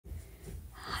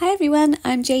Hi everyone,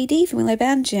 I'm JD from Willow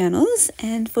Bound Journals,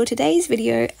 and for today's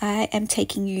video I am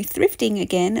taking you thrifting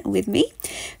again with me.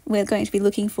 We're going to be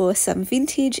looking for some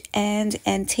vintage and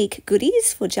antique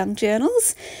goodies for junk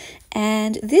journals,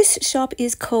 and this shop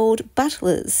is called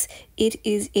Butlers. It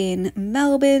is in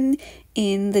Melbourne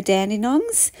in the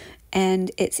Dandenongs, and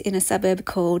it's in a suburb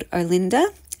called Olinda.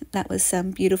 That was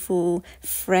some beautiful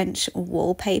French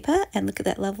wallpaper, and look at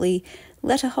that lovely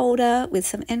letter holder with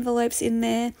some envelopes in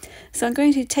there. So I'm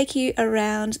going to take you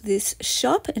around this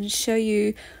shop and show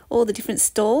you all the different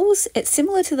stalls. It's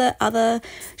similar to the other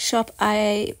shop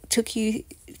I took you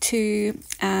to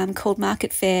called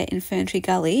Market Fair in Ferntree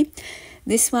Gully.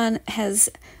 This one has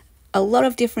a lot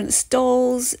of different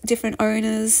stalls, different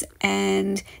owners,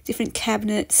 and different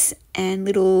cabinets and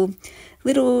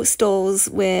little stalls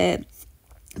where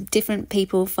different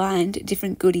people find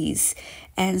different goodies,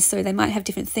 and so they might have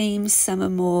different themes. Some are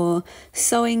more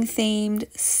sewing themed,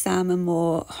 some are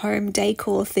more home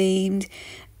decor themed,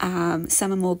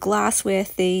 some are more glassware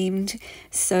themed.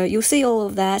 So you'll see all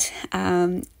of that,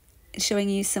 showing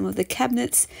you some of the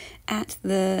cabinets at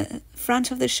the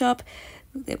front of the shop.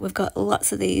 We've got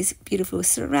lots of these beautiful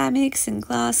ceramics and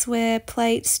glassware,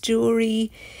 plates,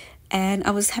 jewelry, and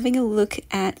I was having a look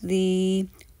at the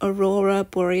Aurora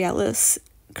Borealis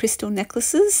crystal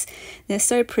necklaces. They're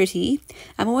so pretty.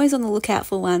 I'm always on the lookout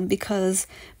for one because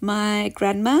my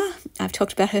grandma, I've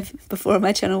talked about her before on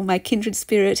my channel, my kindred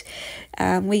spirit,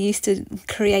 we used to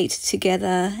create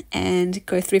together and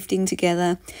go thrifting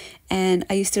together, and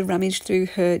I used to rummage through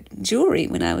her jewelry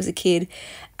when I was a kid,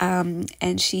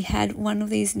 and she had one of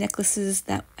these necklaces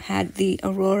that had the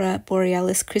Aurora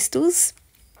Borealis crystals,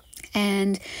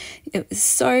 and it was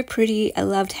so pretty. I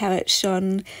loved how it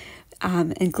shone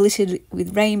and glittered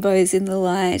with rainbows in the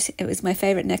light. It was my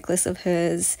favourite necklace of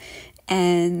hers,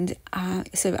 and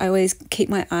so I always keep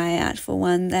my eye out for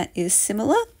one that is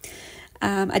similar.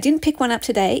 I didn't pick one up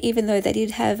today, even though they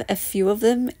did have a few of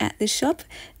them at this shop.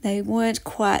 They weren't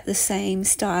quite the same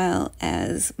style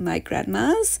as my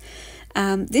grandma's.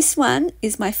 This one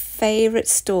is my favourite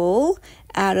stall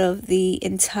out of the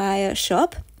entire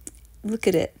shop. Look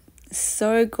at it,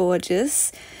 so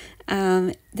gorgeous.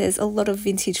 There's a lot of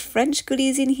vintage French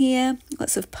goodies in here,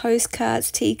 lots of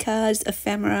postcards, tea cards,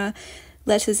 ephemera,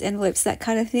 letters, envelopes, that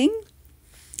kind of thing.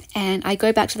 And I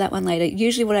go back to that one later.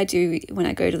 Usually what I do when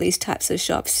I go to these types of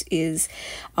shops is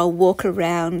I'll walk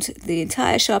around the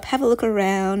entire shop, have a look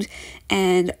around,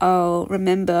 and I'll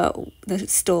remember the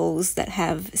stalls that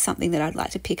have something that I'd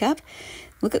like to pick up.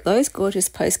 Look at those gorgeous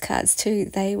postcards too.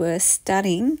 They were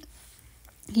stunning.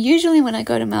 Usually when I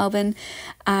go to Melbourne,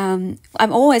 I'm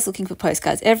always looking for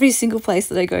postcards. Every single place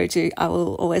that I go to, I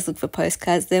will always look for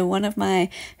postcards. They're one of my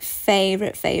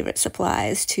favourite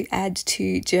supplies to add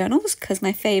to journals, because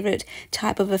my favourite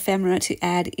type of ephemera to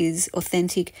add is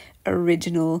authentic,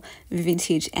 original,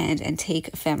 vintage and antique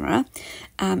ephemera.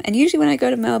 And usually when I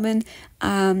go to Melbourne,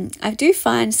 I do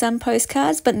find some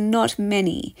postcards, but not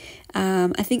many.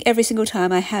 I think every single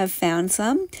time I have found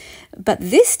some, but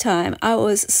this time I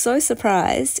was so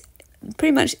surprised.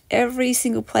 Pretty much every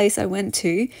single place I went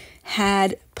to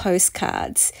had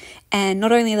postcards, and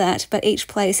not only that, but each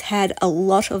place had a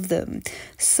lot of them.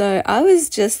 So I was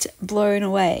just blown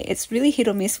away. It's really hit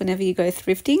or miss whenever you go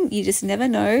thrifting. You just never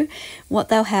know what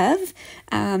they'll have,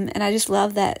 and I just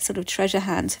love that sort of treasure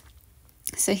hunt.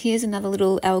 So here's another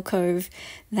little alcove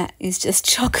that is just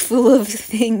chock full of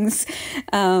things.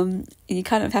 You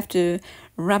kind of have to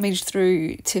rummage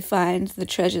through to find the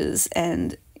treasures,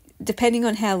 and depending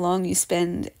on how long you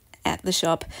spend at the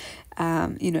shop,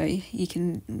 you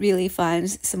can really find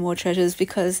some more treasures,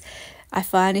 because I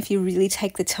find if you really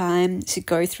take the time to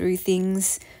go through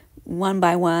things one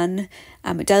by one,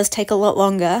 it does take a lot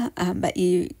longer, but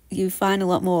you find a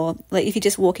lot more. Like if you're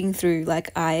just walking through,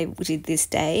 like I did this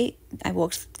day, I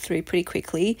walked through pretty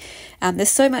quickly.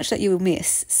 There's so much that you will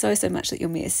miss, so much that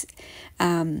you'll miss.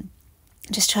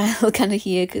 Just trying to look under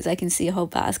here because I can see a whole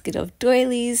basket of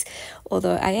doilies,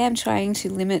 although I am trying to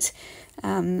limit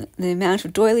the amount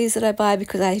of doilies that I buy,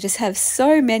 because I just have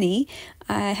so many.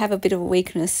 I have a bit of a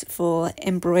weakness for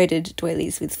embroidered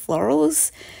doilies with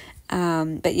florals.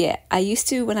 But yeah, I used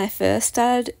to, when I first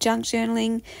started junk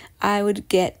journaling, I would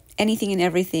get anything and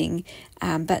everything,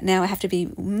 but now I have to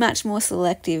be much more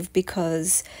selective,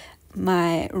 because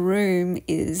my room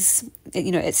is,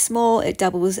 it's small. It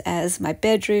doubles as my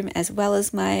bedroom as well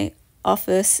as my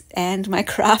office and my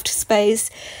craft space.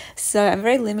 So I'm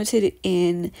very limited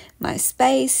in my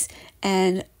space,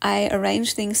 and I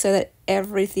arrange things so that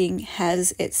everything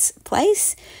has its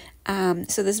place.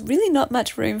 So there's really not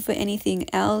much room for anything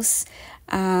else.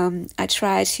 I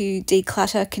try to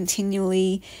declutter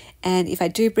continually, and if I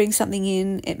do bring something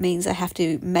in, it means I have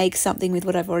to make something with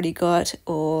what I've already got,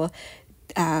 or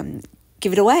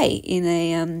give it away in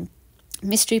a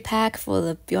mystery pack for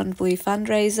the Beyond Blue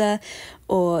fundraiser,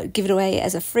 or give it away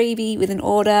as a freebie with an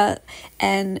order.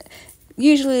 And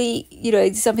usually,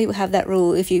 some people have that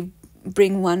rule: if you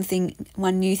bring one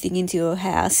new thing into your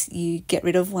house, you get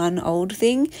rid of one old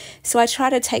thing. So I try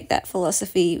to take that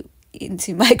philosophy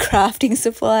into my crafting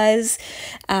supplies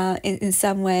in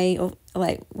some way, or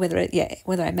like whether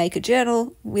I make a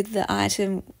journal with the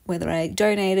item, whether I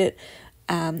donate it,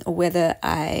 or whether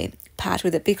I part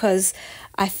with it, because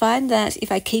I find that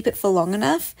if I keep it for long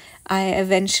enough, I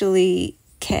eventually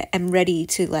am ready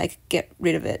to like get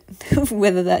rid of it,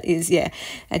 whether that is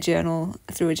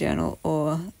through a journal,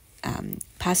 or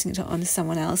passing it on to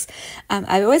someone else.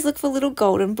 I always look for little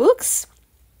golden books,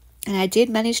 and I did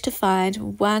manage to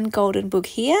find one golden book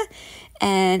here,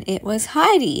 and it was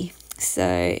Heidi.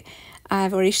 So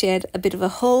I've already shared a bit of a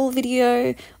haul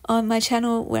video on my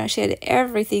channel where I shared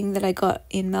everything that I got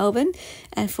in Melbourne,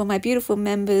 and for my beautiful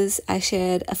members I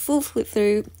shared a full flip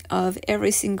through of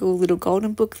every single little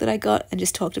golden book that I got, and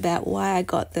just talked about why I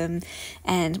got them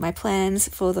and my plans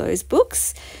for those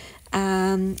books.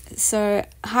 So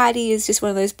Heidi is just one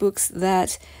of those books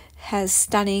that has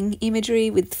stunning imagery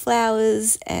with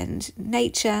flowers and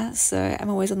nature, so I'm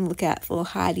always on the lookout for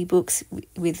Heidi books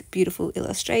with beautiful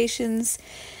illustrations.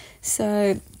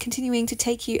 So continuing to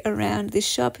take you around this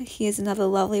shop, here's another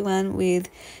lovely one with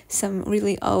some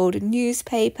really old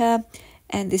newspaper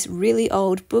and this really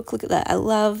old book. Look at that. I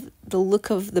love the look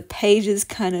of the pages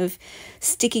kind of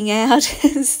sticking out.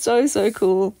 It's so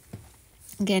cool.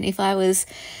 Again, if I was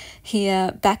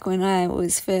here back when I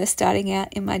was first starting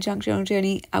out in my junk journal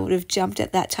journey, I would have jumped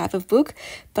at that type of book,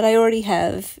 but I already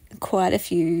have quite a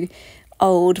few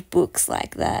old books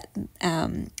like that.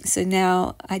 So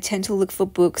now I tend to look for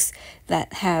books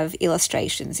that have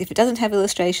illustrations. If it doesn't have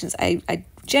illustrations, I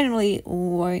generally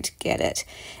won't get it.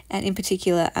 And in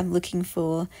particular, I'm looking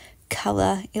for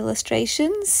colour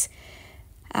illustrations.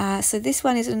 So this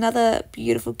one is another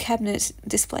beautiful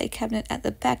display cabinet at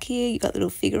the back here. You've got little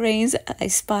figurines. I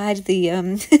spied the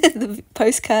the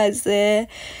postcards there.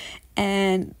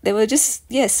 And there were just,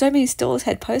 so many stores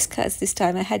had postcards this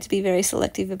time. I had to be very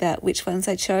selective about which ones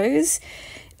I chose.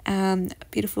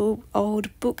 Beautiful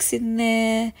old books in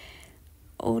there,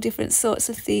 all different sorts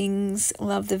of things.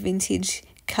 Love the vintage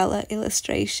colour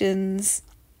illustrations.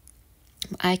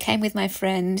 I came with my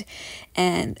friend,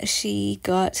 and she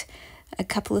got a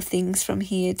couple of things from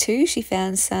here too. She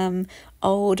found some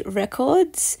old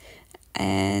records,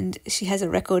 and she has a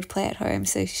record player at home,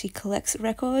 so she collects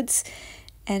records.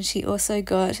 And she also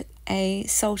got a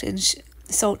salt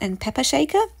and pepper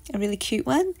shaker, a really cute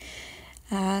one.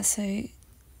 So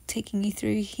taking you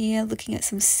through here, looking at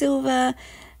some silver.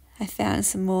 I found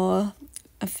some more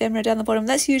ephemera down the bottom.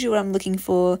 That's usually what I'm looking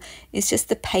for, is just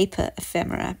the paper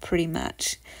ephemera pretty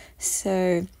much.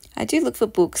 So I do look for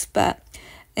books, but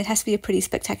it has to be a pretty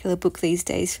spectacular book these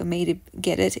days for me to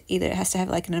get it. Either it has to have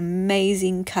like an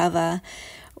amazing cover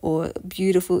or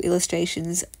beautiful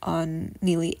illustrations on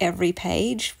nearly every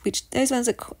page, which those ones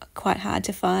are quite hard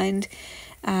to find.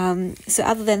 So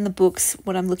other than the books,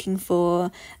 what I'm looking for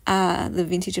are the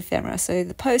vintage ephemera. So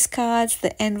the postcards,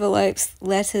 the envelopes,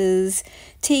 letters,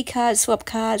 tea cards, swap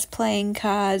cards, playing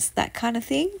cards, that kind of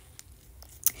thing.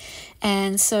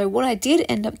 And so what I did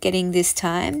end up getting this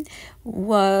time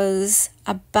was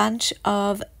a bunch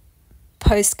of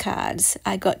postcards.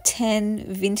 I got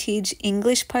 10 vintage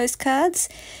English postcards,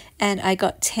 and I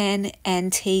got 10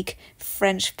 antique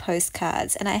French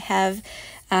postcards, and I have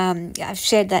I've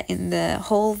shared that in the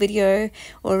haul video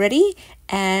already.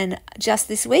 And just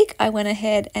this week I went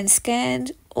ahead and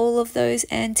scanned all of those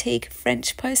antique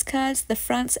French postcards, the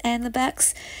fronts and the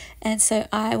backs, and so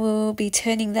I will be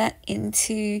turning that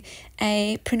into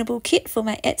a printable kit for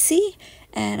my Etsy.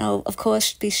 And I'll, of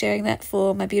course, be sharing that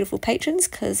for my beautiful patrons,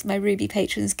 because my Ruby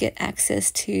patrons get access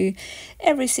to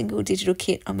every single digital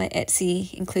kit on my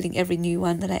Etsy, including every new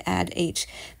one that I add each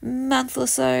month or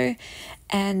so.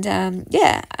 And I'm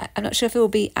not sure if it will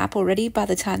be up already by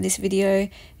the time this video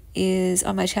is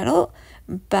on my channel,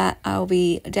 but I'll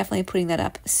be definitely putting that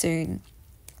up soon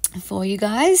for you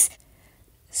guys.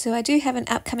 So I do have an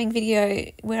upcoming video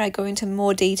where I go into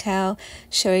more detail,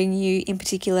 showing you in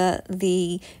particular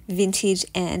the vintage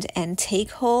and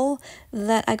antique haul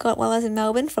that I got while I was in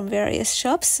Melbourne from various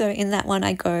shops. So in that one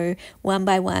I go one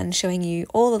by one, showing you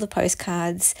all of the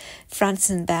postcards, fronts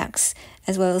and backs,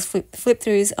 as well as flip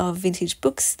throughs of vintage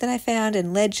books that I found,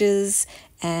 and ledgers,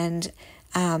 and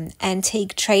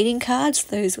antique trading cards.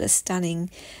 Those were stunning.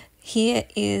 Here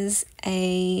is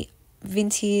a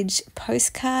vintage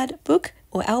postcard book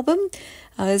or album.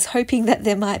 I was hoping that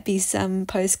there might be some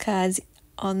postcards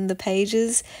on the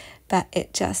pages, but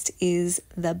it just is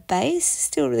the base.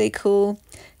 Still really cool.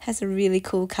 Has a really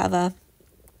cool cover.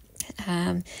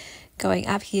 Going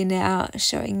up here now,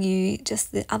 showing you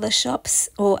just the other shops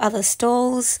or other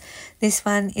stalls. This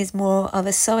one is more of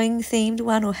a sewing themed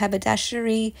one, or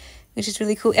haberdashery, which is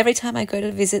really cool. Every time I go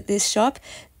to visit this shop,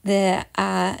 there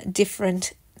are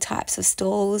different types of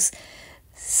stalls.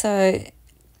 So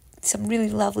some really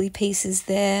lovely pieces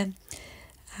there.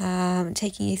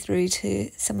 Taking you through to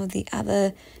some of the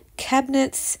other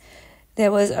cabinets.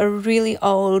 There was a really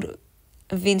old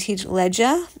vintage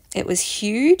ledger. It was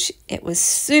huge. It was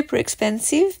super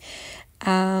expensive.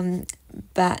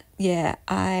 But yeah,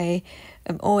 I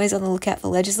am always on the lookout for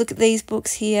ledgers. Look at these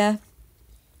books here.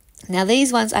 Now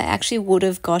these ones I actually would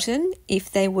have gotten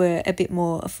if they were a bit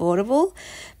more affordable,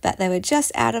 but they were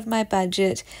just out of my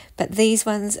budget. But these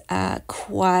ones are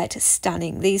quite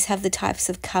stunning. These have the types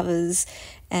of covers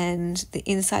and the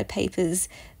inside papers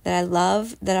that I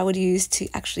love, that I would use to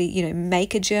actually, you know,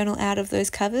 make a journal out of those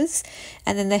covers.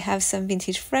 And then they have some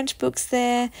vintage French books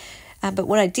there. But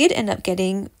what I did end up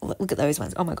getting, look at those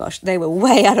ones. Oh my gosh, they were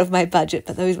way out of my budget,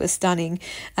 but those were stunning.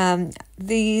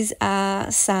 These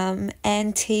are some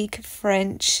antique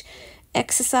French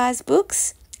exercise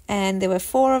books, and there were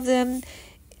 4 of them.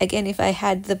 Again, if I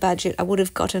had the budget, I would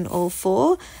have gotten all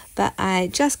 4, but I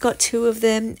just got 2 of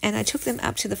them, and I took them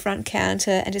up to the front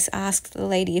counter and just asked the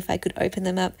lady if I could open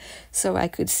them up so I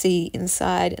could see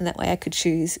inside, and that way I could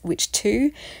choose which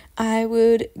 2 I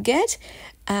would get.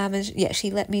 And yeah, she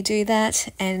let me do that,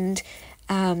 and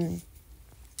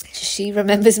she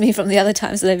remembers me from the other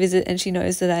times that I visit, and she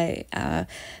knows that I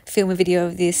film a video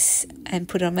of this and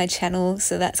put it on my channel,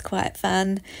 so that's quite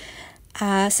fun.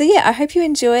 So yeah, I hope you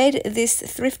enjoyed this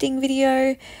thrifting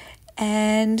video,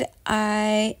 and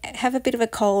I have a bit of a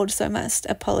cold, so I must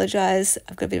apologize.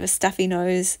 I've got a bit of a stuffy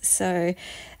nose, so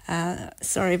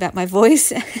sorry about my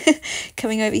voice.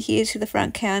 Coming over here to the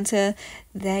front counter,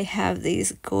 they have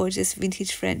these gorgeous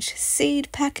vintage French seed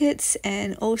packets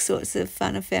and all sorts of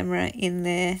fun ephemera in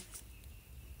there.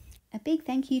 A big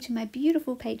thank you to my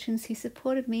beautiful patrons who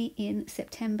supported me in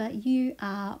September. You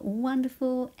are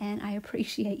wonderful and I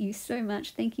appreciate you so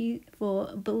much. Thank you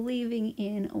for believing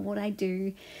in what I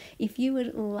do. If you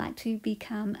would like to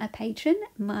become a patron,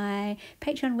 my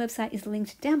Patreon website is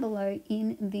linked down below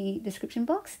in the description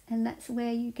box, and that's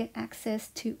where you get access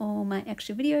to all my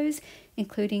extra videos,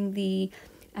 including the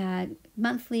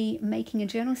monthly Making a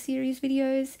Journal series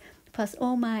videos. Plus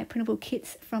all my printable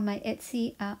kits from my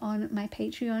Etsy are on my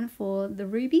Patreon for the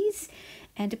rubies.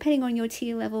 And depending on your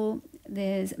tier level,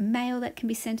 there's mail that can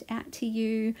be sent out to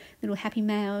you, little happy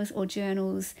mails or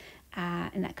journals,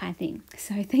 and that kind of thing.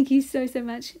 So thank you so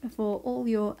much for all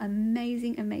your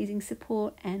amazing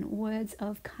support and words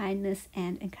of kindness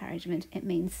and encouragement. It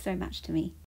means so much to me.